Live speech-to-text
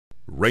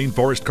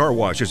Rainforest Car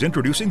Wash is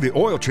introducing the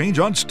oil change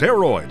on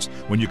steroids.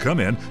 When you come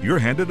in, you're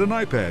handed an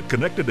iPad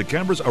connected to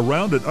cameras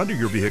around and under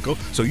your vehicle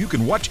so you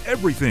can watch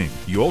everything.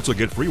 You also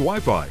get free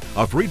Wi-Fi,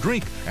 a free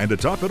drink, and to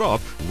top it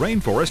off,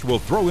 Rainforest will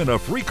throw in a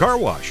free car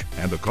wash.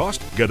 And the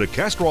cost? Get a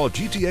Castrol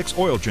GTX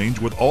oil change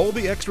with all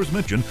the extras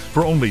mentioned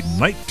for only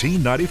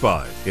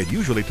 $19.95. It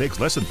usually takes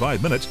less than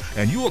 5 minutes,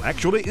 and you'll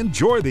actually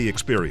enjoy the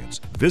experience.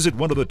 Visit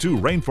one of the 2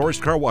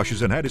 Rainforest car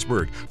washes in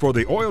Hattiesburg for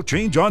the oil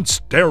change on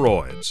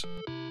steroids.